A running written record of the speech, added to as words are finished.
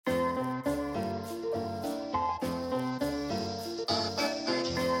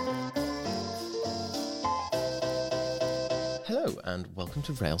and welcome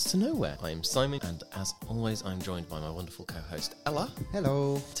to Rails to Nowhere. I'm Simon, and as always, I'm joined by my wonderful co-host, Ella.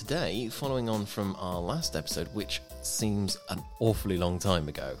 Hello. Today, following on from our last episode, which seems an awfully long time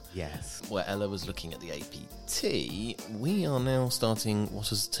ago, Yes. where Ella was looking at the APT, we are now starting what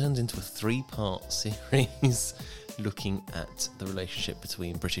has turned into a three-part series looking at the relationship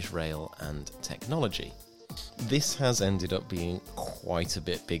between British Rail and technology. This has ended up being quite a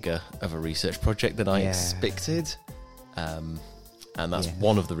bit bigger of a research project than I expected. And that's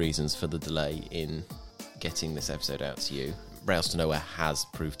one of the reasons for the delay in getting this episode out to you. Rails to Nowhere has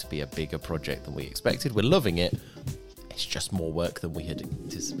proved to be a bigger project than we expected. We're loving it. It's just more work than we had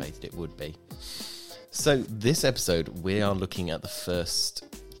anticipated it would be. So this episode, we are looking at the first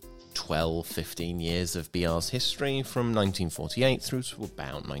 12, 15 years of BR's history from 1948 through to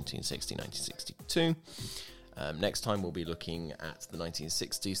about 1960, 1962. Next time we'll be looking at the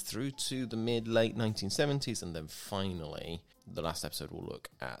 1960s through to the mid-late 1970s, and then finally the last episode will look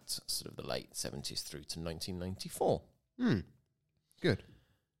at sort of the late 70s through to 1994. Good.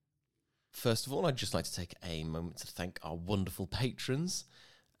 First of all, I'd just like to take a moment to thank our wonderful patrons.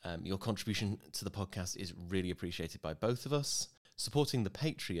 Your contribution to the podcast is really appreciated by both of us. Supporting the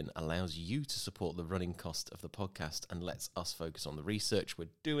Patreon allows you to support the running cost of the podcast and lets us focus on the research we're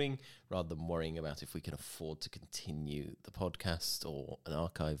doing rather than worrying about if we can afford to continue the podcast or an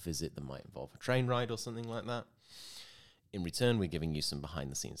archive visit that might involve a train ride or something like that. In return, we're giving you some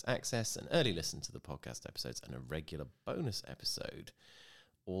behind-the-scenes access, an early listen to the podcast episodes, and a regular bonus episode,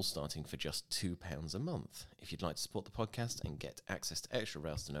 all starting for just £2 a month. If you'd like to support the podcast and get access to extra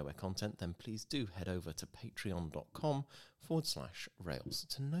Rails to Nowhere content, then please do head over to patreon.com/Rails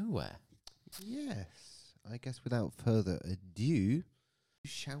to Nowhere. Yes. I guess without further ado,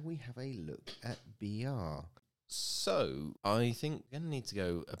 shall we have a look at BR? So, I think we're going to need to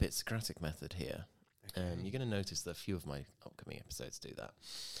go a bit Socratic method here. You're going to notice that a few of my upcoming episodes do that.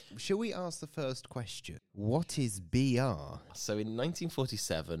 Shall we ask the first question? What is BR? So in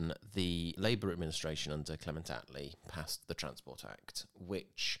 1947, the Labour administration under Clement Attlee passed the Transport Act,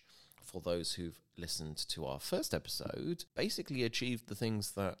 which, for those who've listened to our first episode, basically achieved the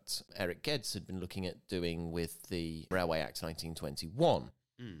things that Eric Geddes had been looking at doing with the Railway Act 1921.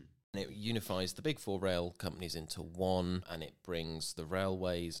 And it unifies the big four rail companies into one, and it brings the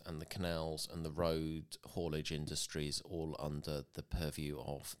railways and the canals and the road haulage industries all under the purview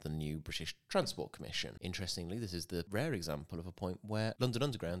of the new British Transport Commission. Interestingly, this is the rare example of a point where London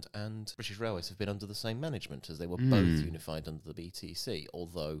Underground and British Railways have been under the same management, as they were both unified under the BTC,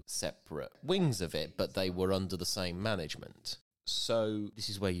 although separate wings of it, but they were under the same management. So this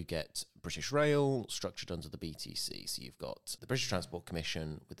is where you get British Rail structured under the BTC. So you've got the British Transport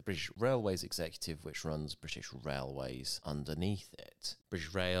Commission with the British Railways Executive, which runs British Railways underneath it.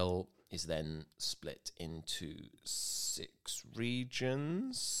 British Rail is then split into 6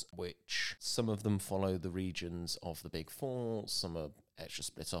 regions, which some of them follow the regions of the Big Four, some are extra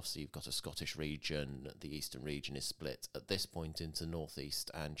split off. So you've got a Scottish region, the Eastern region is split at this point into Northeast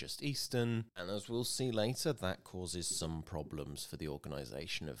and just Eastern, and as we'll see later, that causes some problems for the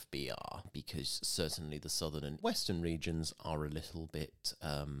organisation of BR, because certainly the Southern and Western regions are a little bit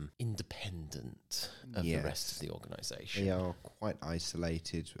independent of the rest of the organisation. They are quite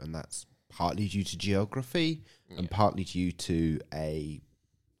isolated, and that's partly due to geography and partly due to a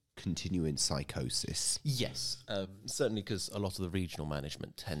continuing psychosis. Yes, certainly, because a lot of the regional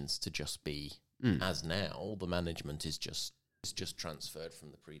management tends to just be, as now, the management is just transferred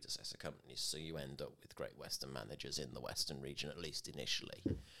from the predecessor companies, so you end up with Great Western managers in the Western region, at least initially.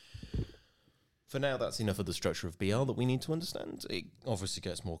 For now, that's enough of the structure of BR that we need to understand. It obviously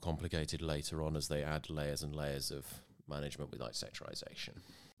gets more complicated later on as they add layers and layers of management with like sectorisation.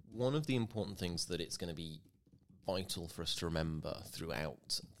 One of the important things that it's going to be vital for us to remember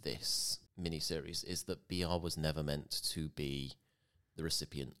throughout this mini-series is that BR was never meant to be the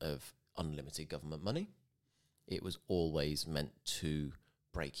recipient of unlimited government money. It was always meant to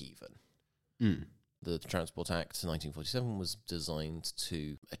break even. The Transport Act 1947 was designed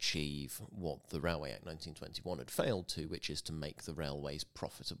to achieve what the Railway Act 1921 had failed to, which is to make the railways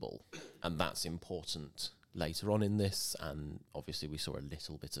profitable. And that's important later on in this, and obviously we saw a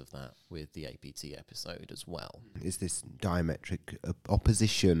little bit of that with the APT episode as well. Is this diametric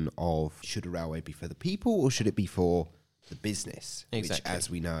opposition of should a railway be for the people or should it be for the business? Exactly. Which, as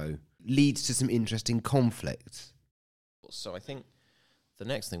we know, leads to some interesting conflict. So I think the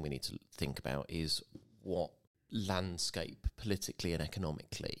next thing we need to think about is what landscape, politically and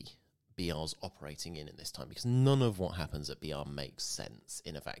economically, BR's operating in this time, because none of what happens at BR makes sense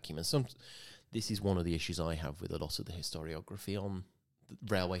in a vacuum. And this is one of the issues I have with a lot of the historiography on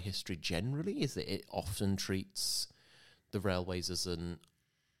railway history generally, is that it often treats the railways as an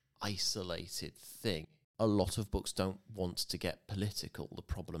isolated thing. A lot of books don't want to get political. The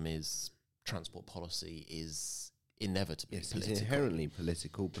problem is transport policy is inevitably political. It's inherently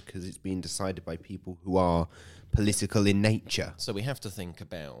political because it's being decided by people who are political in nature. So we have to think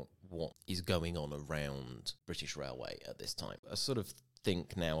about what is going on around British Railway at this time. I sort of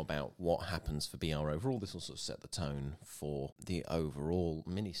think now about what happens for BR overall. This will sort of set the tone for the overall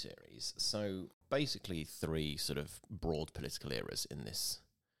miniseries. So basically 3 sort of broad political eras in this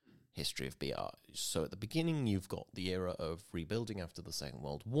history of BR. So at the beginning, you've got the era of rebuilding after the Second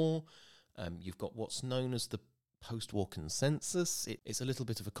World War. You've got what's known as the post-war consensus. It's a little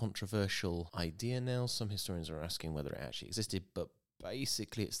bit of a controversial idea now. Some historians are asking whether it actually existed, but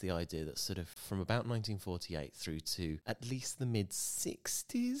basically it's the idea that sort of from about 1948 through to at least the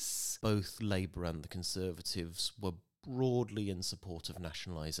mid-60s, both Labour and the Conservatives were broadly in support of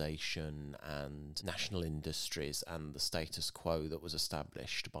nationalisation and national industries and the status quo that was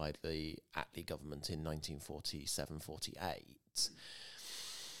established by the Attlee government in 1947-48.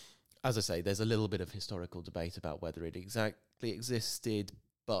 As I say, there's a little bit of historical debate about whether it exactly existed,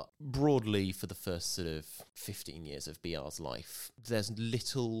 but broadly for the first sort of 15 years of BR's life, there's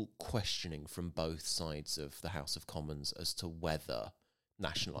little questioning from both sides of the House of Commons as to whether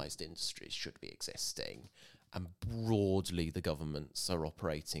nationalised industries should be existing. And broadly, the governments are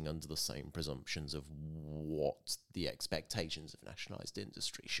operating under the same presumptions of what the expectations of nationalised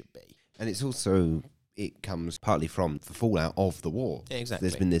industry should be. And it's also, it comes partly from the fallout of the war. Exactly.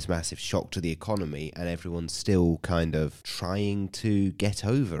 There's been this massive shock to the economy and everyone's still kind of trying to get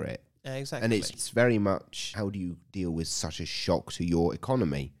over it. Exactly. And it's very much, how do you deal with such a shock to your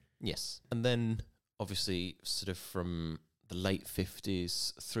economy? Yes. And then, obviously, sort of from the late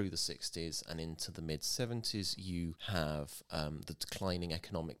 50s through the 60s and into the mid-70s, you have the declining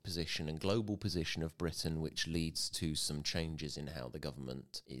economic position and global position of Britain, which leads to some changes in how the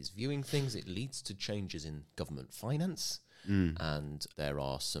government is viewing things. It leads to changes in government finance. And there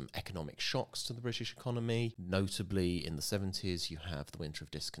are some economic shocks to the British economy. Notably, in the 70s, you have the Winter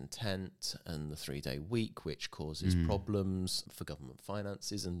of Discontent and the 3-day week, which causes problems for government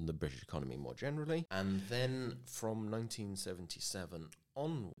finances and the British economy more generally. And then from 1977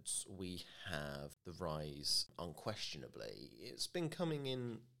 onwards, we have the rise, unquestionably. It's been coming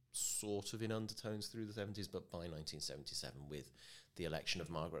in sort of in undertones through the 70s, but by 1977, with the election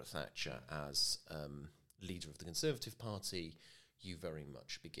of Margaret Thatcher as leader of the Conservative Party, you very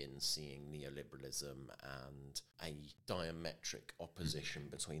much begin seeing neoliberalism and a diametric opposition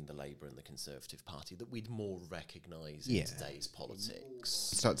between the Labour and the Conservative Party that we'd more recognise in today's politics.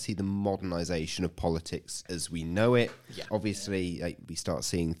 Start to see the modernisation of politics as we know it. Yeah. Obviously, we start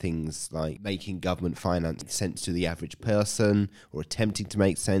seeing things like making government finance make sense to the average person, or attempting to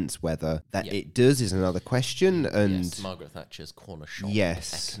make sense. Whether that it does is another question. And yes, Margaret Thatcher's corner shop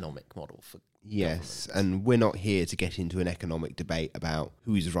economic model for yes, and we're not here to get into an economic debate about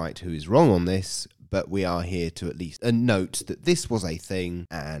who is right, who is wrong on this, but we are here to at least note that this was a thing,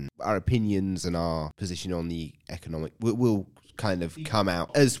 and our opinions and our position on the economic will kind of come out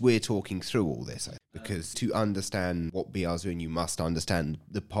as we're talking through all this. Because to understand what BR's doing, you must understand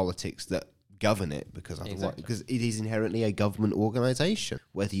the politics that govern it, because otherwise, because it is inherently a government organisation,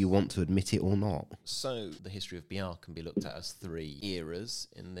 whether you want to admit it or not. So the history of BR can be looked at as 3 eras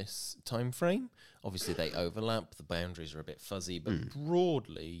in this time frame. Obviously they overlap, the boundaries are a bit fuzzy, but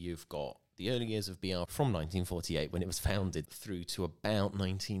broadly you've got the early years of BR from 1948, when it was founded, through to about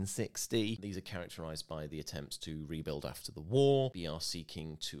 1960. These are characterised by the attempts to rebuild after the war, BR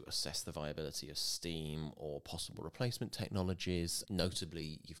seeking to assess the viability of steam or possible replacement technologies.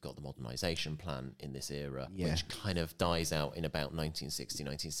 Notably, you've got the modernisation plan in this era, which kind of dies out in about 1960,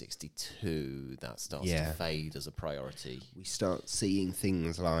 1962. That starts to fade as a priority. We start seeing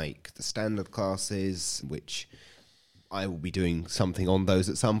things like the standard classes, which I will be doing something on those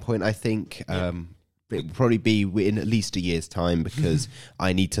at some point, I think. It will probably be in at least a year's time, because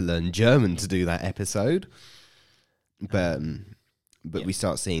I need to learn German to do that episode. But we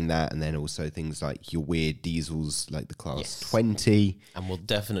start seeing that, and then also things like your weird diesels, like the Class 20. And we'll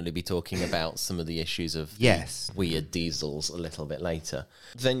definitely be talking about some of the issues of weird diesels a little bit later.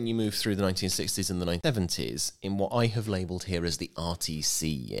 Then you move through the 1960s and the 1970s in what I have labelled here as the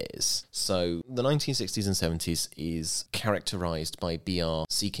RTC years. So the 1960s and 70s is characterised by BR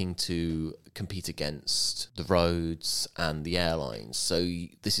seeking to compete against the roads and the airlines. So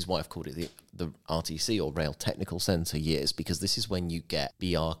this is why I've called it the RTC, or Rail Technical Centre years, because this is when you get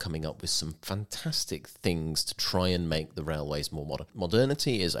BR coming up with some fantastic things to try and make the railways more modern.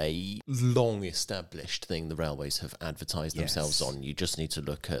 Modernity is a long established thing the railways have advertised themselves on. You just need to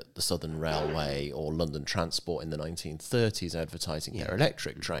look at the Southern Railway or London Transport in the 1930s advertising their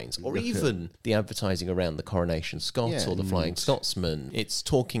electric trains, or even the advertising around the Coronation Scot or the Flying Scotsman. It's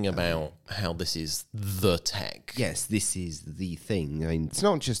talking about how this is the tech. Yes, this is the thing. I mean, it's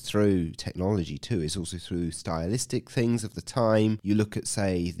not just through technology too, it's also through stylistic things of the time. You look at,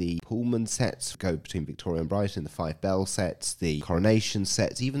 say, the Pullman sets, go between Victoria and Brighton, the 5 Bell sets, the Coronation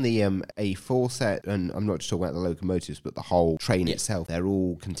sets, even the A4 set, and I'm not just talking about the locomotives, but the whole train itself. They're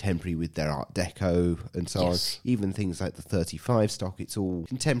all contemporary with their Art Deco and so on. Even things like the 35 stock, it's all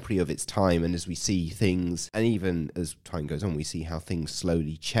contemporary of its time. And as we see things, and even as time goes on, we see how things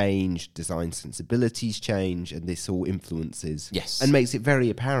slowly change, design sensibilities change, and this all influences and makes it very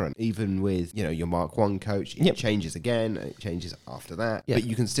apparent. Even with, your Mark 1 coach, it changes again, and it changes after that. But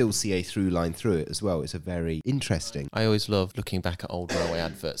you can still see a through line through it as well. It's a very interesting. I always love looking back at old railway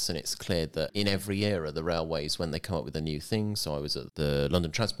adverts, and it's clear that in every era, the railways, when they come up with a new thing. So I was at the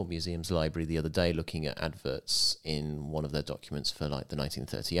London Transport Museum's library the other day looking at adverts in one of their documents for like the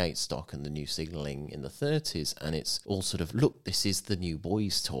 1938 stock and the new signalling in the 30s, and it's all sort of, look, this is the new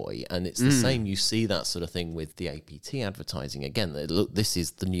boys' toy. And it's the same, you see that sort of thing with the APT advertising again. Look, this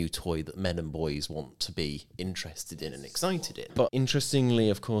is the new toy that men and boys want to be interested in and excited in. But interestingly,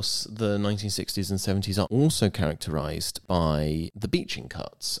 of course, the 1960s and 70s are also characterised by the beaching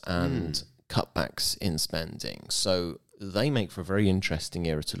cuts and cutbacks in spending. So they make for a very interesting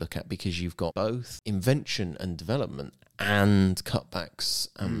era to look at, because you've got both invention and development and cutbacks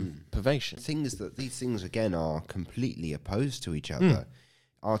and pervasion. These things again are completely opposed to each other.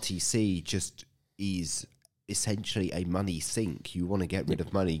 RTC just is essentially a money sink. You want to get rid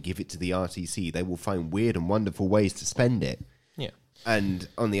of money, give it to the RTC. They will find weird and wonderful ways to spend it. Yeah. And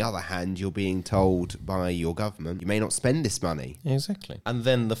on the other hand, you're being told by your government, you may not spend this money. Exactly. And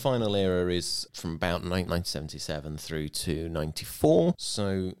then the final era is from about 1977 through to 94.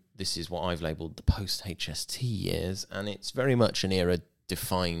 So this is what I've labelled the post-HST years, and it's very much an era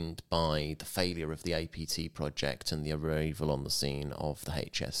defined by the failure of the APT project and the arrival on the scene of the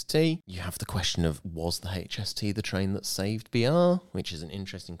HST. You have the question of, was the HST the train that saved BR? Which is an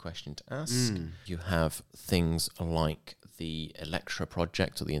interesting question to ask. You have things like the Electra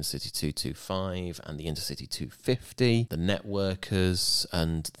project, or the Intercity 225 and the Intercity 250, the networkers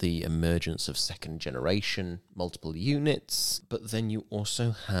and the emergence of second generation multiple units. But then you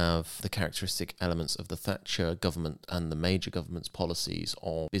also have the characteristic elements of the Thatcher government and the major government's policies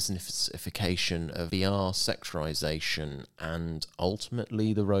of businessification of BR, sectorisation, and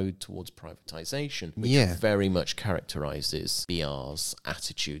ultimately the road towards privatisation, which very much characterises BR's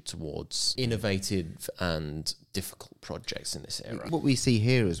attitude towards innovative and difficult projects in this era. What we see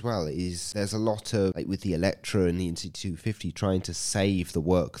here as well is there's a lot of, like with the Electra and the Intercity 250, trying to save the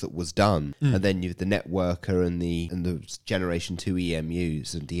work that was done. And then you have the networker and the Generation 2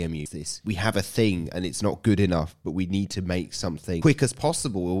 EMUs and DMUs. We have a thing and it's not good enough, but we need to make something quick as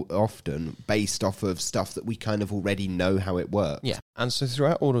possible, often based off of stuff that we kind of already know how it works. Yeah. And so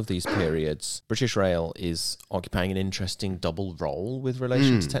throughout all of these periods, British Rail is occupying an interesting double role with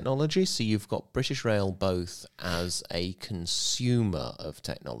relation to technology. So you've got British Rail both as a consumer of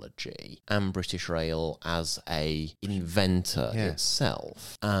technology and British Rail as a inventor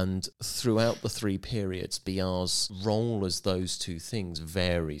itself. And throughout the three periods, BR's role as those two things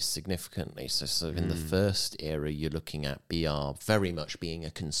varies significantly. So in the first era, you're looking at BR very much being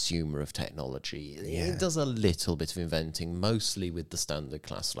a consumer of technology. It does a little bit of inventing, mostly with the standard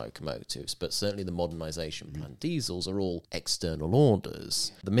class locomotives, but certainly the modernisation plan diesels are all external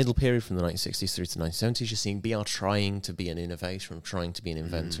orders. The middle period from the 1960s through to the 1970s, you're seeing BR trying to be an innovator and trying to be an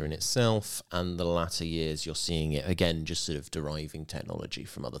inventor in itself, and the latter years you're seeing it again just sort of deriving technology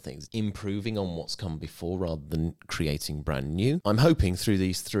from other things, improving on what's come before rather than creating brand new. I'm hoping through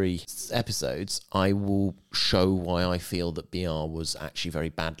these three episodes I will show why I feel that BR was actually very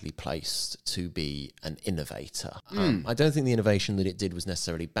badly placed to be an innovator. I don't think the innovation that it did was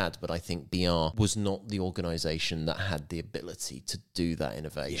necessarily bad, but I think BR was not the organisation that had the ability to do that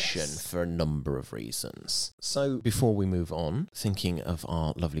innovation for a number of reasons. So before before we move on, thinking of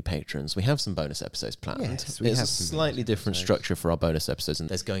our lovely patrons, we have some bonus episodes planned. Yes, we it's have a some slightly bonus different episodes. structure for our bonus episodes, and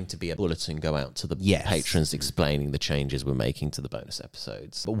there's going to be a bulletin go out to the Yes. patrons explaining the changes we're making to the bonus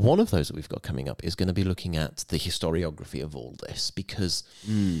episodes. But one of those that we've got coming up is going to be looking at the historiography of all this, because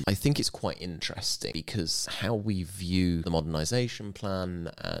I think it's quite interesting, because how we view the modernisation plan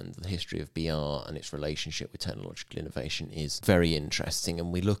and the history of BR and its relationship with technological innovation is very interesting.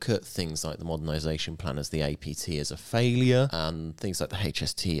 And we look at things like the modernisation plan as the APT as a failure, and things like the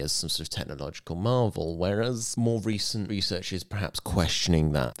HST as some sort of technological marvel, whereas more recent research is perhaps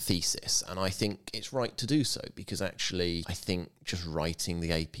questioning that thesis. And I think it's right to do so, because actually I think just writing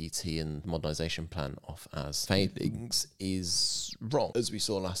the APT and modernisation plan off as failings is wrong. As we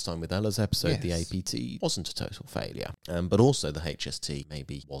saw last time with Ella's episode, Yes. the APT wasn't a total failure, but also the HST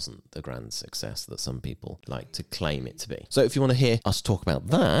maybe wasn't the grand success that some people like to claim it to be. So if you want to hear us talk about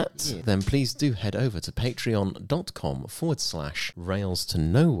that, then please do head over to patreon.com/Rails to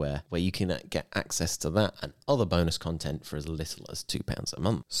Nowhere, where you can get access to that and other bonus content for as little as £2 a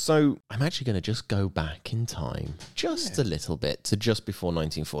month. So I'm actually going to just go back in time just a little bit to just before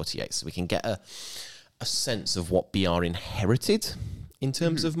 1948, so we can get a sense of what BR inherited in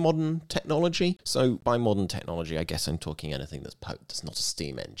terms of modern technology. So by modern technology, I guess I'm talking anything that's not a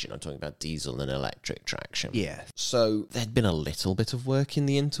steam engine. I'm talking about diesel and electric traction. Yeah. So there'd been a little bit of work in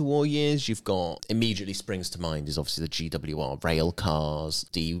the interwar years. You've got, immediately springs to mind is obviously the GWR rail cars,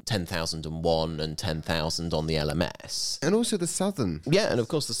 the 10,001 and 10,000 on the LMS. And also the Southern. Yeah, and of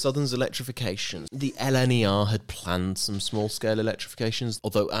course the Southern's electrification. The LNER had planned some small-scale electrifications,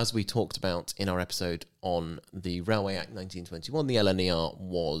 although as we talked about in our episode on the Railway Act 1921, the LNER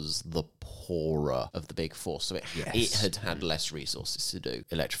was the poorer of the big four, so it had less resources to do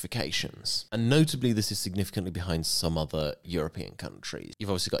electrifications. And notably, this is significantly behind some other European countries. You've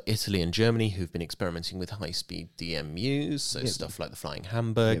obviously got Italy and Germany, who've been experimenting with high-speed DMUs, so stuff like the Flying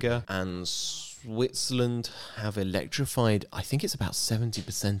Hamburger, and Switzerland have electrified, I think it's about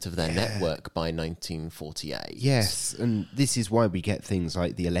 70% of their network by 1948. Yes, and this is why we get things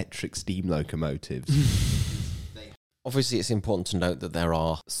like the electric steam locomotives. Obviously, it's important to note that there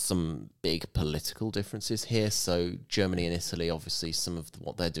are some big political differences here. So Germany and Italy, obviously, some of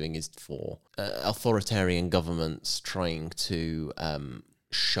what they're doing is for authoritarian governments trying to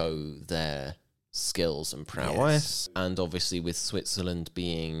show their skills and prowess. And obviously with Switzerland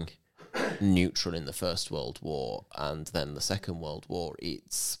being neutral in the First World War and then the Second World War,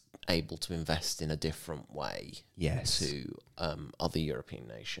 it's able to invest in a different way to other European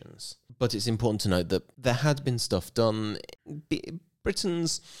nations. But it's important to note that there had been stuff done.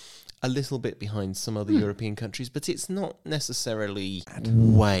 Britain's a little bit behind some other European countries, but it's not necessarily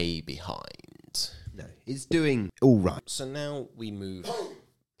way behind. No, it's doing all right. So now we move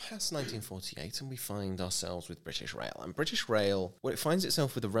past 1948 and we find ourselves with British Rail. And British Rail, well, it finds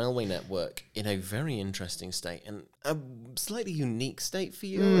itself with a railway network in a very interesting state and a slightly unique state for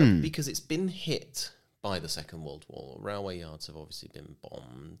Europe because it's been hit by the Second World War. Railway yards have obviously been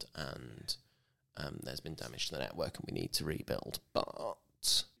bombed and there's been damage to the network and we need to rebuild. But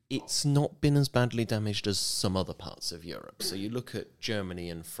it's not been as badly damaged as some other parts of Europe. So you look at Germany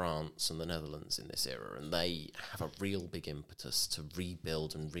and France and the Netherlands in this era, and they have a real big impetus to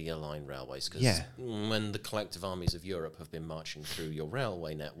rebuild and realign railways. Because when the collective armies of Europe have been marching through your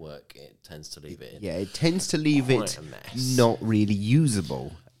railway network, it tends to leave it it tends to leave quite it a mess. not really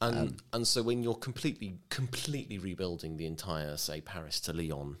usable. And so when you're completely rebuilding the entire, say, Paris to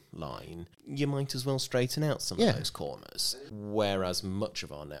Lyon line, you might as well straighten out some of those corners. Whereas much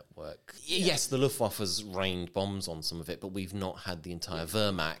of our network, yes, the Luftwaffe's rained bombs on some of it, but we've not had the entire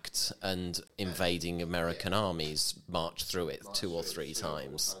Wehrmacht and invading American armies march through it 2 or 3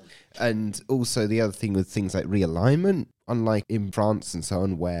 times. And also the other thing with things like realignment, unlike in France and so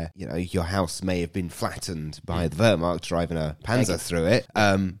on, where, you know, your house may have been flattened by the Wehrmacht driving a Panzer through it,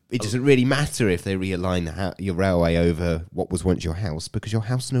 it doesn't really matter if they realign your railway over what was once your house, because your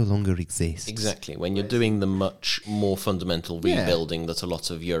house no longer exists. Exactly. When you're doing the much more fundamental rebuilding that a lot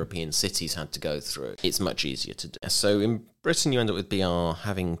of European cities had to go through, it's much easier to do. So in Britain, you end up with BR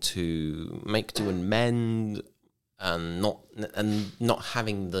having to make do and mend, and not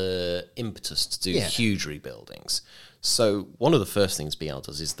having the impetus to do huge rebuildings. So one of the first things BR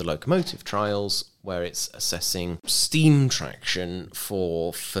does is the locomotive trials, where it's assessing steam traction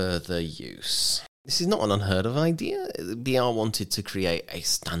for further use. This is not an unheard of idea. BR wanted to create a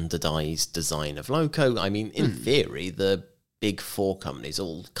standardised design of loco. I mean, in theory, the big four companies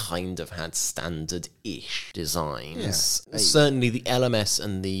all kind of had standard-ish designs. Yeah. Certainly the LMS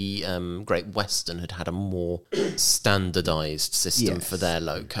and the Great Western had a more standardised system for their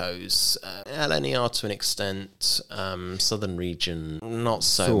locos. LNER to an extent, Southern Region not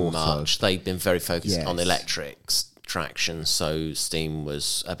so Sort much. of. They've been very focused on Yes. electrics traction, so steam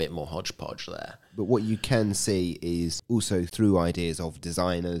was a bit more hodgepodge there. But what you can see is also through ideas of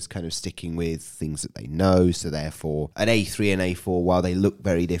designers kind of sticking with things that they know. So therefore, an A3 and A4, while they look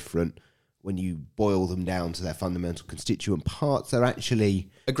very different, when you boil them down to their fundamental constituent parts, they're actually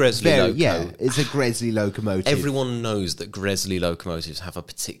A Gresley loco. Yeah, it's a Gresley locomotive. Everyone knows that Gresley locomotives have a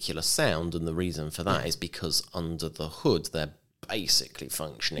particular sound, and the reason for that is because under the hood they're basically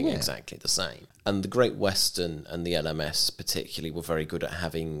functioning exactly the same. And the Great Western and the LMS particularly were very good at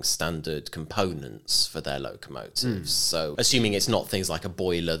having standard components for their locomotives. So assuming it's not things like a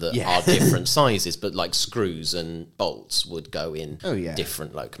boiler that are different sizes, but like screws and bolts would go in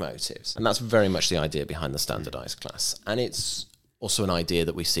different locomotives. And that's very much the idea behind the standardized class. And it's also an idea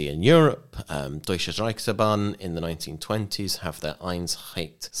that we see in Europe. Deutsche Reichsbahn in the 1920s have their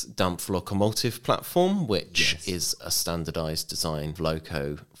Einheitsdampf locomotive platform, which is a standardised design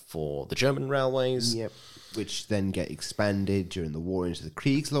loco for the German railways. Yep. Which then get expanded during the war into the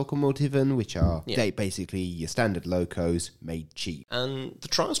Kriegslokomotiven, which are basically your standard locos made cheap. And the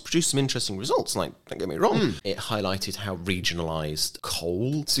trials produced some interesting results, like, don't get me wrong. It highlighted how regionalised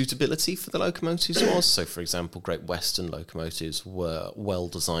coal suitability for the locomotives was. So, for example, Great Western locomotives were well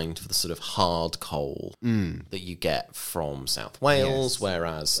designed for the sort of hard coal that you get from South Wales,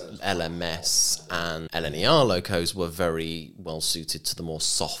 whereas LMS and LNER locos were very well suited to the more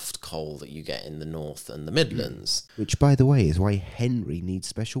soft coal that you get in the north and the Midlands. Which, by the way, is why Henry needs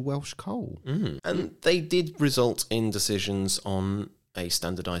special Welsh coal. And they did result in decisions on a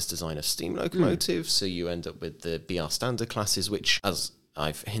standardised design of steam locomotives, so you end up with the BR standard classes, which, as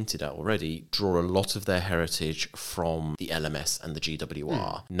I've hinted at already, draw a lot of their heritage from the LMS and the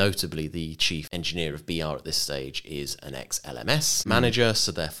GWR. Notably, the chief engineer of BR at this stage is an ex-LMS manager,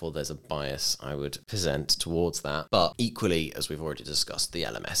 so therefore there's a bias I would present towards that. But equally, as we've already discussed, the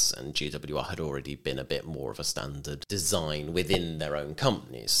LMS and GWR had already been a bit more of a standard design within their own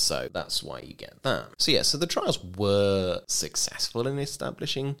companies, so that's why you get that. So the trials were successful in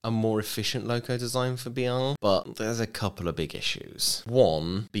establishing a more efficient loco design for BR, but there's a couple of big issues.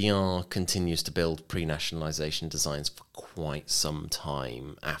 One, BR continues to build pre-nationalisation designs for quite some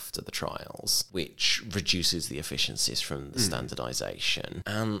time after the trials, which reduces the efficiencies from the standardisation.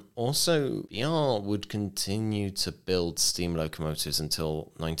 And also, BR would continue to build steam locomotives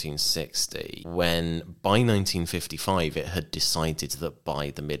until 1960, when by 1955 it had decided that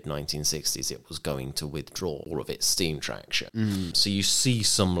by the mid-1960s it was going to withdraw all of its steam traction. So you see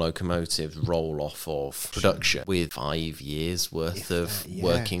some locomotives roll off of production with 5 years worth of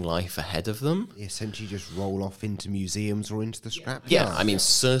working life ahead of them. They essentially just roll off into museums or into the scrap Yeah, yard. I mean,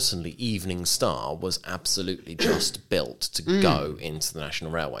 certainly Evening Star was absolutely just built to go into the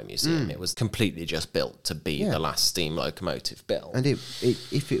National Railway Museum. It was completely just built to be the last steam locomotive built. And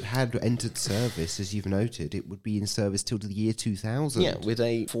if it had entered service, as you've noted, it would be in service till the year 2000. Yeah, with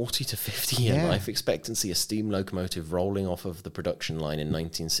a 40 to 50 year Yeah. life expectancy, a steam locomotive rolling off of the production line in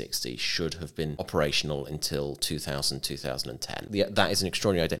 1960 should have been operational until 2000, 2010. That is an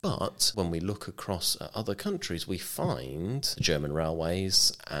extraordinary idea. But when we look across at other countries, we find German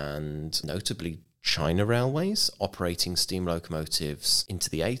railways and notably China Railways operating steam locomotives into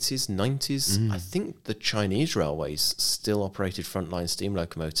the 80s, 90s. I think the Chinese Railways still operated frontline steam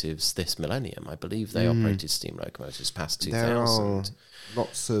locomotives this millennium. I believe they operated steam locomotives past 2000. There are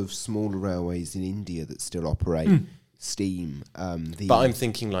lots of smaller railways in India that still operate steam. But I'm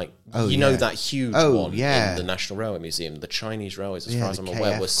thinking like, that huge one in the National Railway Museum, the Chinese Railways, as far as I'm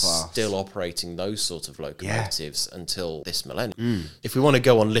aware, were still operating those sort of locomotives until this millennium. If we want to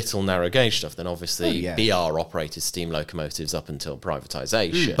go on little narrow gauge stuff, then obviously BR operated steam locomotives up until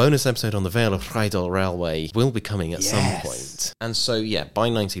privatisation. Bonus episode on the Vale of Rheidol Railway will be coming at some point. And so, by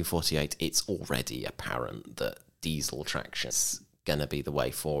 1948, it's already apparent that diesel traction's going to be the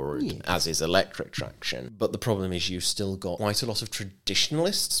way forward, as is electric traction. But the problem is you've still got quite a lot of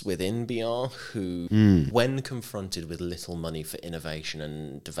traditionalists within BR who, when confronted with little money for innovation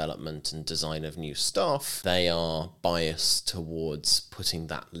and development and design of new stuff, they are biased towards putting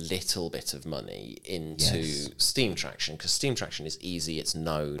that little bit of money into steam traction, because steam traction is easy, it's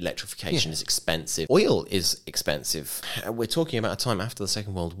known, electrification is expensive, oil is expensive. We're talking about a time after the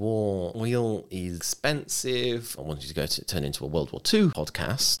Second World War. Oil is expensive. I wanted to turn into a World War II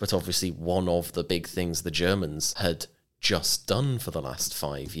podcast, but obviously one of the big things the Germans had just done for the last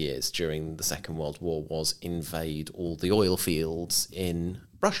 5 years during the Second World War was invade all the oil fields in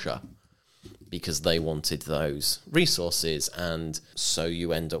Russia, because they wanted those resources, and so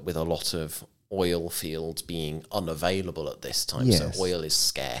you end up with a lot of oil fields being unavailable at this time. Yes. So oil is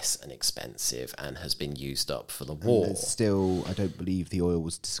scarce and expensive and has been used up for the war. And still, I don't believe the oil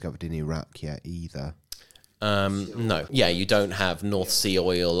was discovered in Iraq yet either. No. Yeah, you don't have North Sea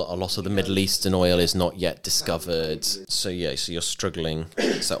oil. A lot of the Middle Eastern oil is not yet discovered. So you're struggling.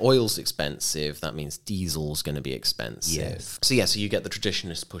 So oil's expensive. That means diesel's going to be expensive. Yes. So you get the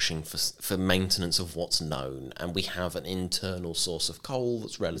traditionalists pushing for maintenance of what's known. And we have an internal source of coal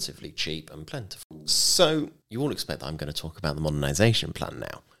that's relatively cheap and plentiful. So you all expect that I'm going to talk about the modernisation plan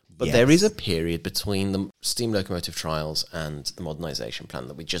now. But Yes. there is a period between the steam locomotive trials and the modernisation plan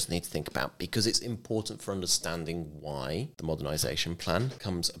that we just need to think about, because it's important for understanding why the modernisation plan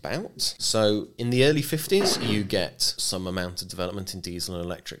comes about. So in the early 50s, you get some amount of development in diesel and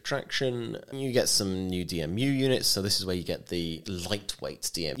electric traction. You get some new DMU units. So this is where you get the lightweight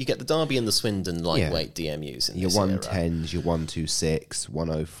DMU. You get the Derby and the Swindon lightweight DMUs in Your this era. 110s, your 126,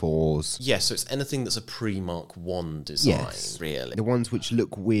 104s. Yeah, so it's anything that's a pre-Mark 1 design, really. The ones which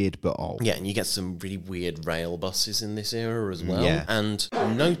look weird but old. Yeah, and you get some really weird rail buses in this era as well. Yeah. And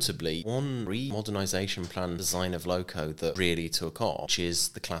notably, one modernisation plan design of loco that really took off, which is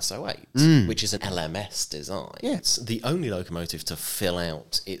the Class 08, which is an LMS design. Yeah. It's the only locomotive to fill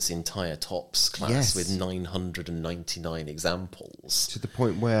out its entire TOPS class Yes. with 999 examples. To the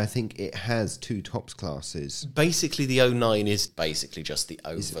point where I think it has 2 TOPS classes. Basically, the 09 is basically just the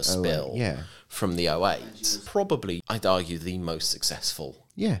Is it overspill 08? Yeah. from the 08. Probably, I'd argue, the most successful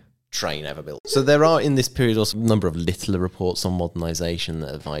Yeah. train ever built. So there are in this period also a number of littler reports on modernisation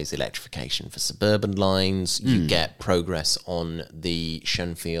that advise electrification for suburban lines. You get progress on the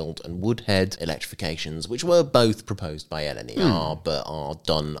Shenfield and Woodhead electrifications, which were both proposed by LNER but are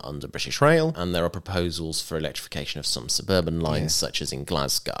done under British Rail. And there are proposals for electrification of some suburban lines, such as in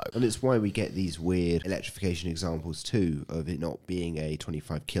Glasgow. And it's why we get these weird electrification examples too, of it not being a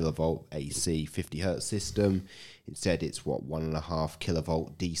 25 kilovolt AC 50 hertz system. Instead, it's 1.5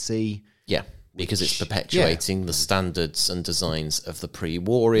 kilovolt DC. Yeah, because it's perpetuating the standards and designs of the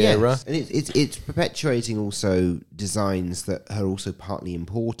pre-war era. And it's perpetuating also designs that are also partly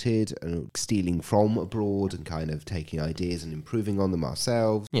imported and stealing from abroad and kind of taking ideas and improving on them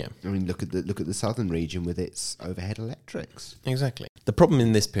ourselves. Yeah. I mean, look at the southern region with its overhead electrics. Exactly. The problem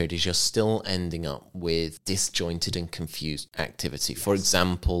in this period is you're still ending up with disjointed and confused activity. For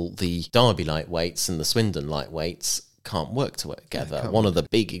example, the Derby lightweights and the Swindon lightweights can't work together. One of the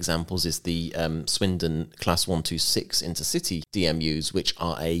big examples is the Swindon Class 126 Intercity DMUs, which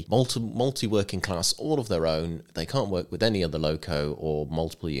are a multi-working class all of their own. They can't work with any other loco or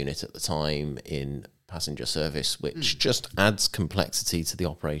multiple unit at the time in passenger service, which just adds complexity to the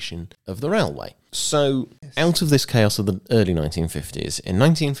operation of the railway. So, out of this chaos of the early 1950s, in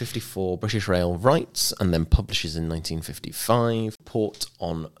 1954, British Rail writes and then publishes in 1955 a report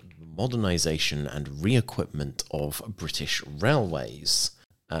on modernisation and re-equipment of British railways,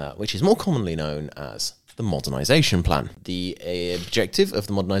 which is more commonly known as the Modernisation Plan. The objective of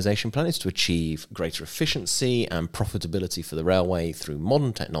the Modernisation Plan is to achieve greater efficiency and profitability for the railway through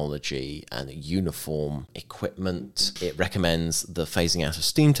modern technology and uniform equipment. It recommends the phasing out of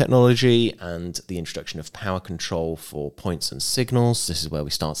steam technology and the introduction of power control for points and signals. This is where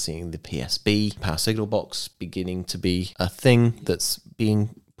we start seeing the PSB, power signal box, beginning to be a thing that's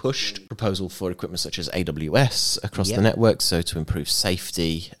being pushed. Proposal for equipment such as AWS across the network, so to improve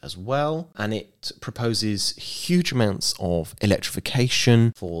safety as well. And it proposes huge amounts of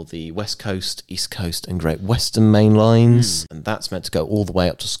electrification for the West Coast, East Coast and Great Western main lines. And that's meant to go all the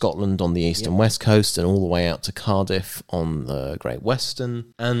way up to Scotland on the East and West Coast and all the way out to Cardiff on the Great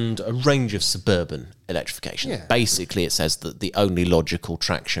Western, and a range of suburban electrification. Yeah. Basically, it says that the only logical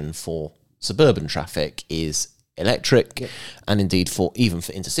traction for suburban traffic is electric, and indeed even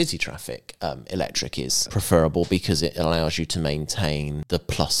for intercity traffic, electric is preferable because it allows you to maintain the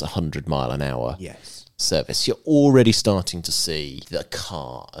plus 100 mile an hour service. You're already starting to see the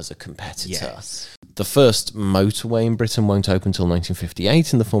car as a competitor. The first motorway in Britain won't open until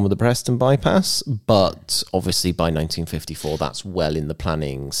 1958 in the form of the Preston Bypass, but obviously by 1954 that's well in the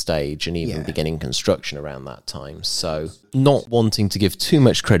planning stage and even beginning construction around that time. So not wanting to give too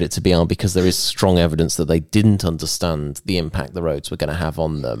much credit to BR because there is strong evidence that they didn't understand the impact the roads were going to have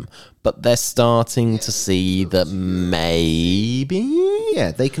on them, but they're starting to see that maybe...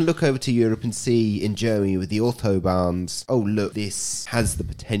 Yeah, they can look over to Europe and see in Germany with the Autobahns, oh look, this has the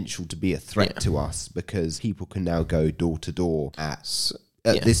potential to be a threat to us because people can now go door to door at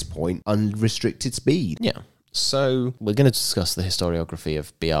this point unrestricted speed. Yeah. So we're going to discuss the historiography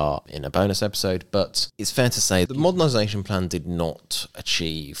of BR in a bonus episode, but it's fair to say the modernisation plan did not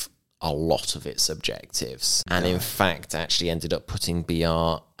achieve a lot of its objectives, and in fact actually ended up putting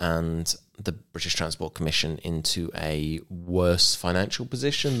BR and the British Transport Commission into a worse financial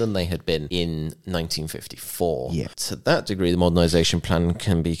position than they had been in 1954. Yeah. To that degree, the modernisation plan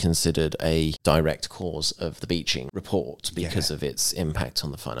can be considered a direct cause of the Beeching report because of its impact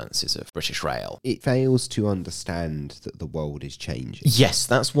on the finances of British Rail. It fails to understand that the world is changing. Yes,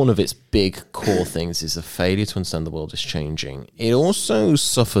 that's one of its big core things, is a failure to understand the world is changing. It also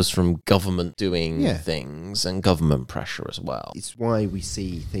suffers from government doing things and government pressure as well. It's why we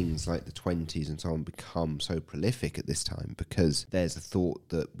see things like the 20s and so on become so prolific at this time, because there's a thought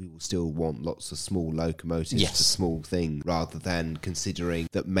that we will still want lots of small locomotives for small things, rather than considering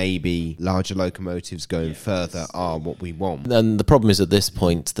that maybe larger locomotives going further are what we want. And the problem is at this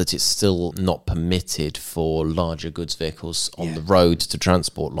point that it's still not permitted for larger goods vehicles on the road to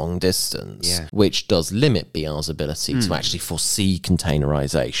transport long distance, which does limit BR's ability to actually foresee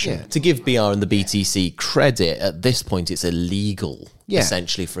containerisation. To give BR and the BTC credit, at this point it's illegal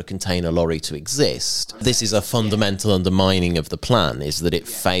essentially for a container lorry to exist. This is a fundamental undermining of the plan, is that it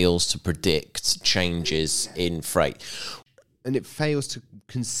fails to predict changes in freight. And it fails to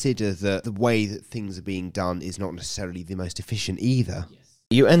consider that the way that things are being done is not necessarily the most efficient either.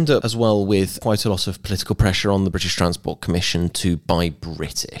 You end up as well with quite a lot of political pressure on the British Transport Commission to buy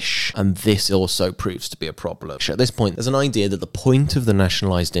British, and this also proves to be a problem. At this point, there's an idea that the point of the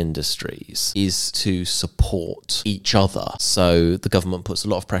nationalised industries is to support each other. So the government puts a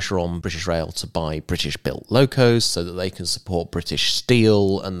lot of pressure on British Rail to buy British-built locos so that they can support British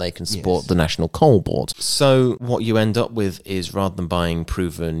steel and they can support the National Coal Board. So what you end up with is, rather than buying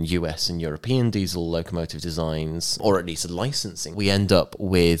proven US and European diesel locomotive designs, or at least licensing, we end up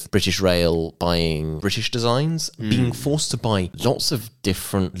with British Rail buying British designs, being forced to buy lots of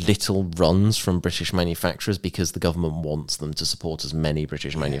different little runs from British manufacturers because the government wants them to support as many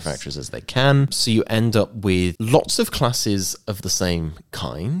British manufacturers as they can. So you end up with lots of classes of the same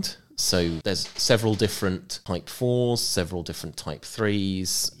kind. So there's several different Type 4s, several different Type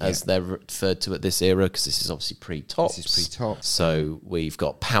 3s, as they're referred to at this era, because this is obviously pre-TOPS. This is pre-TOPS. So we've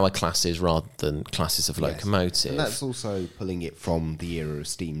got power classes rather than classes of locomotive. And that's also pulling it from the era of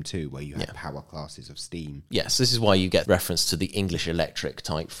steam too, where you have power classes of steam. Yes, this is why you get reference to the English Electric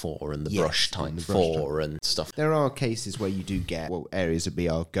Type 4 and the Brush Type 4 and stuff. There are cases where you do get areas of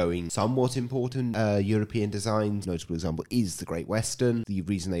BR going somewhat important European designs. Notable example is the Great Western. The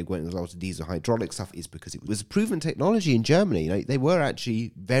reason they went with a lot of diesel hydraulic stuff is because it was a proven technology in Germany. Like, they were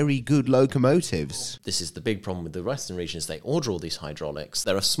actually very good locomotives. This is the big problem with the Western regions. They order all these hydraulics.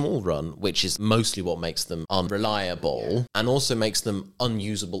 They're a small run, which is mostly what makes them unreliable and also makes them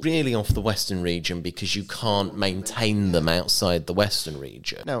unusable really off the Western region, because you can't maintain them outside the Western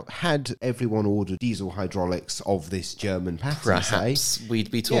region. Now, had everyone ordered diesel hydraulics of this German pattern, perhaps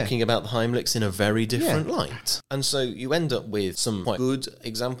we'd be talking about the Heimlichs in a very different light. And so you end up with some quite good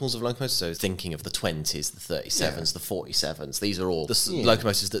examples of locomotives. So thinking of the 20s, the 37s, the 47s, these are all the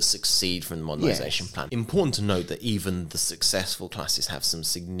locomotives that succeed from the modernisation plan. Important to note that even the successful classes have some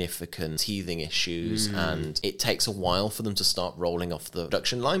significant teething issues, and it takes a while for them to start rolling off the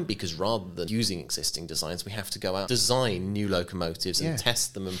production line, because rather than using existing designs, we have to go out, design new locomotives and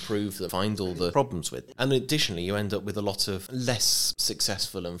test them and prove them, find all the problems with them. And additionally, you end up with a lot of less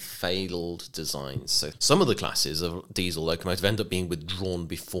successful and failed designs. So some of the classes of diesel locomotive end up being withdrawn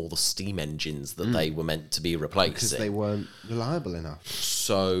before the steam engines that they were meant to be replacing, because they weren't reliable enough.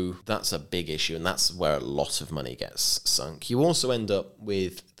 So that's a big issue, and that's where a lot of money gets sunk. You also end up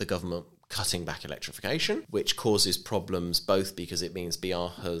with the government cutting back electrification, which causes problems both because it means BR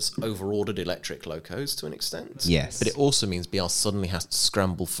has over-ordered electric locos to an extent. Yes. But it also means BR suddenly has to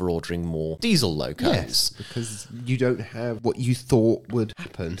scramble for ordering more diesel locos. Yes, because you don't have what you thought would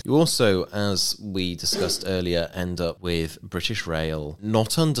happen. You also, as we discussed earlier, end up with British Rail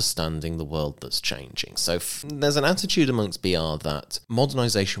not understanding the world that's changing. So there's an attitude amongst BR that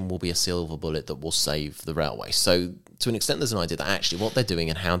modernisation will be a silver bullet that will save the railway. So to an extent, there's an idea that actually what they're doing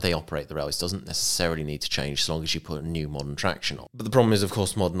and how they operate the railways doesn't necessarily need to change, so long as you put a new modern traction on. But the problem is, of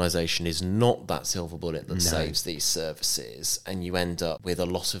course, modernisation is not that silver bullet that saves these services, and you end up with a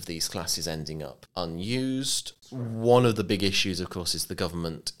lot of these classes ending up unused. One of the big issues, of course, is the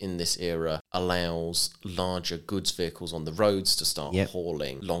government in this era allows larger goods vehicles on the roads to start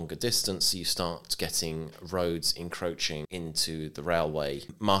hauling longer distance. So you start getting roads encroaching into the railway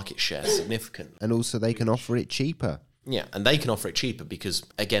market share significantly. And also they can offer it cheaper. Yeah, and they can offer it cheaper because,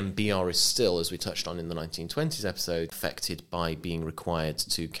 again, BR is still, as we touched on in the 1920s episode, affected by being required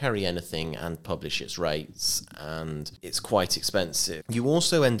to carry anything and publish its rates, and it's quite expensive. You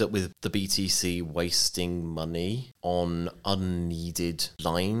also end up with the BTC wasting money on unneeded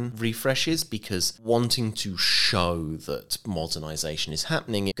line refreshes because wanting to show that modernisation is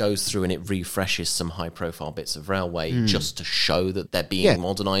happening, it goes through and it refreshes some high-profile bits of railway just to show that they're being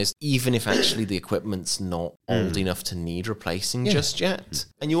modernised, even if actually the equipment's not old enough to need replacing just yet.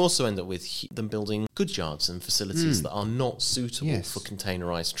 And you also end up with them building goods yards and facilities that are not suitable for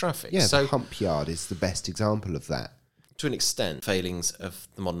containerised traffic. Yeah, so the hump yard is the best example of that. To an extent, failings of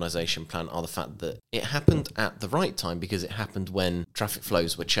the modernisation plan are the fact that it happened at the right time because it happened when traffic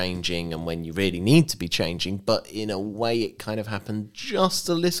flows were changing and when you really need to be changing, but in a way it kind of happened just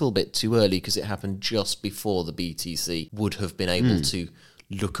a little bit too early because it happened just before the BTC would have been able to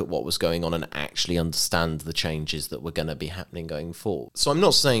look at what was going on and actually understand the changes that were going to be happening going forward. So I'm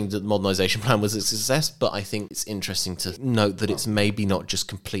not saying that the modernisation plan was a success, but I think it's interesting to note that it's maybe not just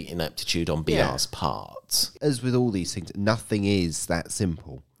complete ineptitude on BR's part. As with all these things, nothing is that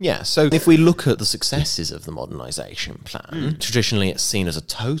simple. Yeah, so if we look at the successes of the modernisation plan, traditionally it's seen as a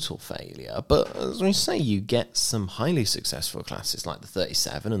total failure, but as we say, you get some highly successful classes like the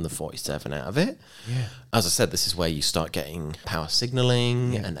 37 and the 47 out of it. Yeah. As I said, this is where you start getting power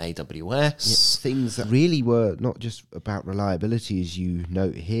signalling and AWS. Things that really were not just about reliability, as you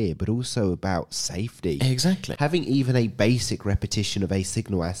note here, but also about safety. Exactly. Having even a basic repetition of a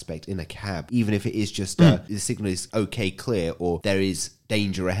signal aspect in a cab, even if it is just the signal is okay, clear, or there is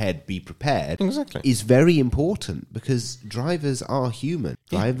danger ahead, be prepared, is very important because drivers are human.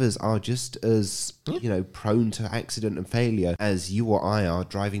 Drivers are just as, prone to accident and failure as you or I are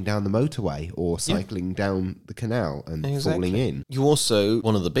driving down the motorway or cycling down the canal and falling in. You also,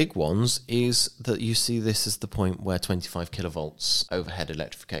 one of the big ones is that you see this as the point where 25 kilovolts overhead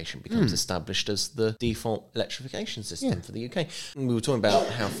electrification becomes established as the default electrification system for the UK. And we were talking about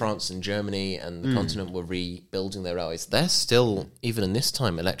how France and Germany and the continent were rebuilding their railways. They're still, even in this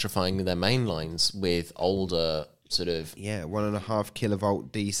time, electrifying their main lines with older sort of 1.5 kilovolt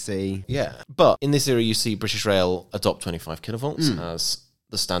DC. Yeah, but in this era you see British Rail adopt 25 kilovolts as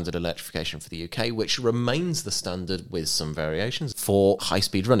the standard electrification for the UK, which remains the standard with some variations for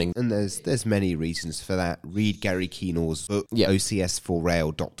high-speed running. And there's many reasons for that. Read Gary Keenor's book,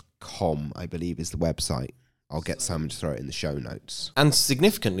 OCS4rail.com, I believe is the website. I'll get Simon to throw it in the show notes. And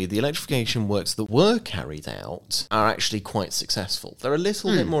significantly, the electrification works that were carried out are actually quite successful. They're a little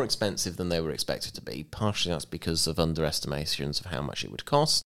bit more expensive than they were expected to be. Partially that's because of underestimations of how much it would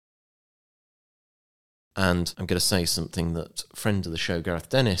cost. And I'm going to say something that friend of the show, Gareth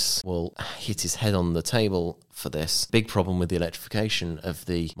Dennis, will hit his head on the table for this. Big problem with the electrification of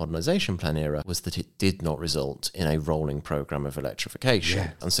the modernisation plan era was that it did not result in a rolling programme of electrification.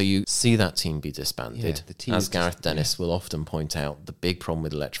 Yeah. And so you see that team be disbanded. As Gareth Dennis will often point out, the big problem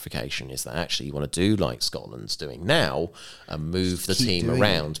with electrification is that actually you want to do like Scotland's doing now and move the team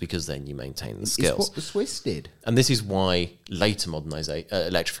around because then you maintain the skills. It's what the Swiss did. And this is why later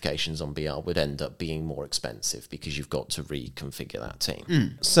electrifications on BR would end up being more expensive because you've got to reconfigure that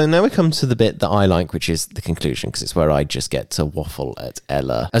team. So now we come to the bit that I like, which is the conclusion, because it's where I just get to waffle at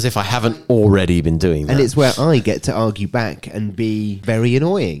Ella as if I haven't already been doing that. And it's where I get to argue back and be very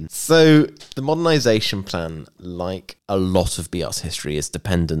annoying. So the modernisation plan, like a lot of BR's history, is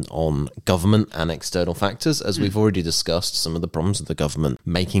dependent on government and external factors. As we've already discussed, some of the problems of the government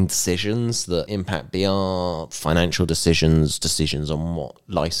making decisions that impact BR, financial decisions on what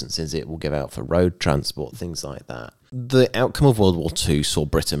licenses it will give out for road transport, things like that. The outcome of World War II saw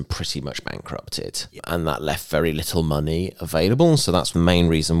Britain pretty much bankrupted, and that left very little money available. So that's the main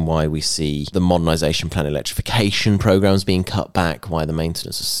reason why we see the modernisation plan electrification programmes being cut back, why the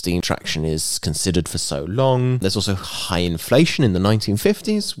maintenance of steam traction is considered for so long. There's also high inflation in the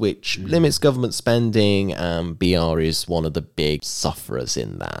 1950s, which limits government spending, and BR is one of the big sufferers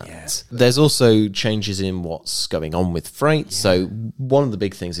in that. Yeah. There's also changes in what's going on with freight. So one of the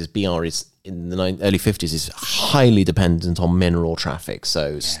big things is BR is in the early 50s is highly dependent on mineral traffic,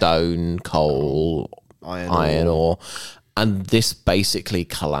 so stone, coal, iron ore. And this basically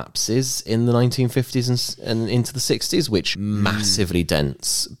collapses in the 1950s and into the 60s, which massively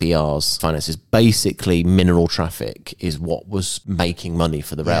dents BR's finances. Basically, mineral traffic is what was making money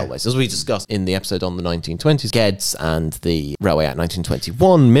for the railways. As we discussed in the episode on the 1920s, GEDS and the Railway Act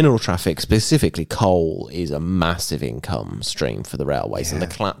 1921, mineral traffic, specifically coal, is a massive income stream for the railways. And the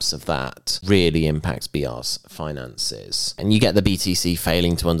collapse of that really impacts BR's finances. And you get the BTC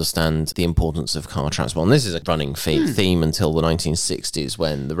failing to understand the importance of car transport. And this is a running theme game until the 1960s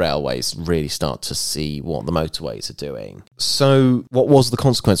when the railways really start to see what the motorways are doing. So what was the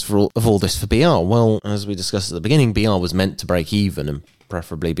consequence of all this for BR? Well, as we discussed at the beginning, BR was meant to break even and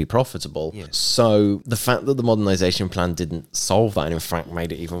preferably be profitable. Yes. So the fact that the modernisation plan didn't solve that and in fact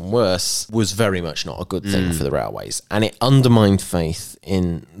made it even worse was very much not a good thing for the railways. And it undermined faith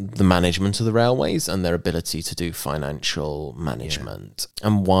in the management of the railways and their ability to do financial management. Yeah.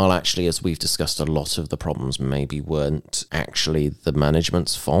 And while actually, as we've discussed, a lot of the problems maybe weren't actually the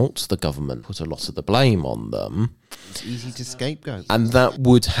management's fault, the government put a lot of the blame on them. It's easy to scapegoat. And that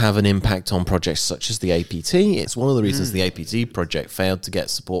would have an impact on projects such as the APT. It's one of the reasons the APT project failed to get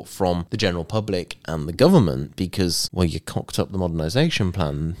support from the general public and the government because, well, you cocked up the modernisation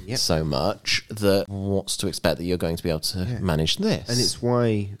plan so much that what's to expect that you're going to be able to manage this? And it's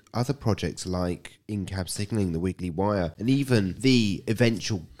why other projects like in-cab signalling, the Wiggly Wire, and even the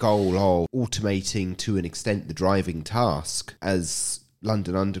eventual goal of automating to an extent the driving task, as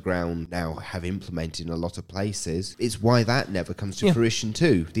London Underground now have implemented in a lot of places, is why that never comes to fruition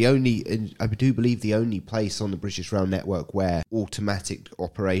too. I do believe the only place on the British Rail network where automatic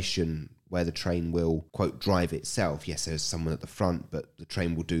operation, where the train will, quote, drive itself, yes, there's someone at the front, but the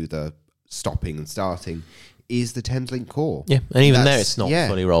train will do the stopping and starting, is the Thameslink core. Yeah, and even there it's not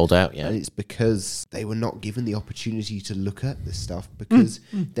fully rolled out yet. And it's because they were not given the opportunity to look at this stuff because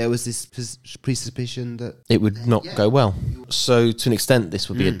there was this presumption that it would not go well. So to an extent this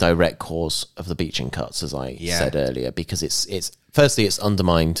would be a direct cause of the beaching cuts, as I said earlier, because it's firstly, it's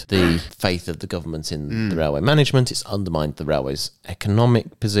undermined the faith of the government in the railway management. It's undermined the railway's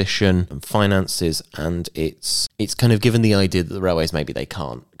economic position and finances, and it's kind of given the idea that the railways maybe they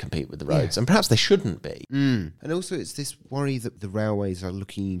can't compete with the roads, and perhaps they shouldn't be. And also, it's this worry that the railways are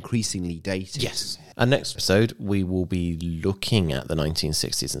looking increasingly dated. Yes. And next episode, we will be looking at the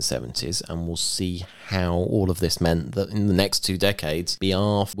 1960s and 70s, and we'll see how all of this meant that in the next 2 decades,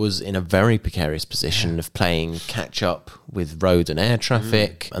 BR was in a very precarious position of playing catch up with road and air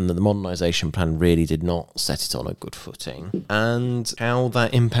traffic, and that the modernisation plan really did not set it on a good footing, and how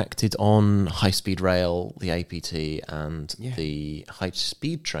that impacted on high-speed rail, the APT, and the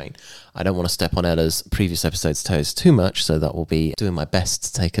high-speed train. I don't want to step on Ella's previous episode's toes too much, so that will be doing my best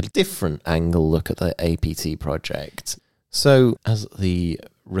to take a different angle look at the APT project. So as the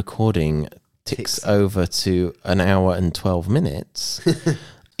recording ticks over to an hour and 12 minutes...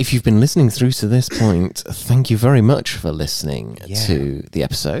 If you've been listening through to this point, thank you very much for listening to the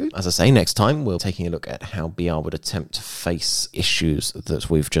episode. As I say, next time we're taking a look at how BR would attempt to face issues that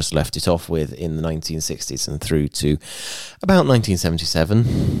we've just left it off with in the 1960s and through to about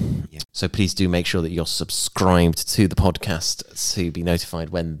 1977. Yeah. So please do make sure that you're subscribed to the podcast to be notified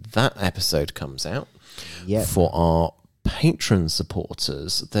when that episode comes out. Yeah. For our patron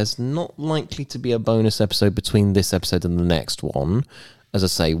supporters, there's not likely to be a bonus episode between this episode and the next one. As I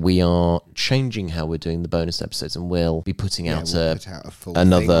say, we are changing how we're doing the bonus episodes, and we'll be putting out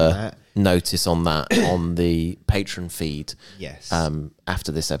another notice on that on the Patreon feed. Yes.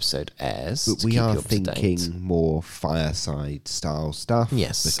 After this episode airs. But we are thinking more fireside style stuff.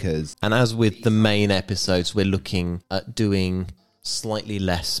 Yes. Because and as with the main episodes, we're looking at doing slightly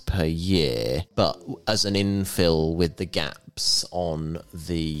less per year, but as an infill with the gaps on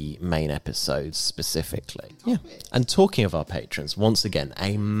the main episodes specifically. Yeah. And talking of our patrons, once again,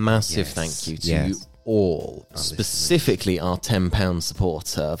 a massive thank you to you all, specifically our £10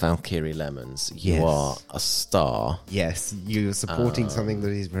 supporter, Valkyrie Lemons. You are a star. Yes, you're supporting something that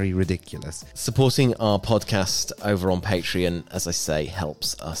is very ridiculous. Supporting our podcast over on Patreon, as I say,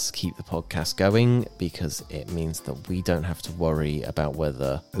 helps us keep the podcast going because it means that we don't have to worry about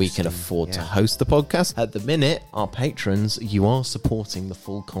whether we can afford to host the podcast. At the minute, our patrons, you are supporting the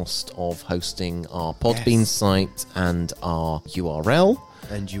full cost of hosting our Podbean site and our URL.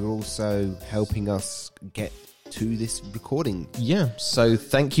 And you're also helping us get to this recording. Yeah, so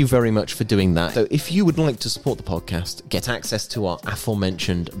thank you very much for doing that. So if you would like to support the podcast, get access to our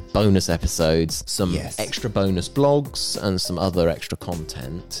aforementioned bonus episodes, some extra bonus blogs, and some other extra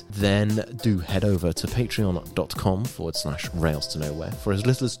content, then do head over to patreon.com/Rails to Nowhere. For as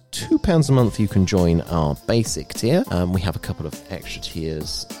little as £2 a month, you can join our basic tier. We have a couple of extra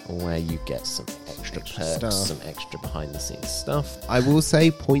tiers where you get some extra perks, some extra behind-the-scenes stuff. I will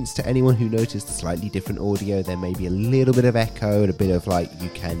say, points to anyone who noticed the slightly different audio. There may be a little bit of echo and a bit of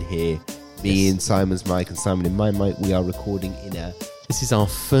you can hear me in Simon's mic and Simon in my mic. We are recording in a... This is our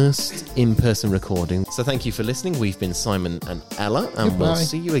first in-person recording. So thank you for listening. We've been Simon and Ella, and we'll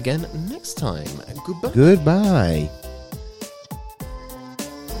see you again next time. Goodbye. Goodbye.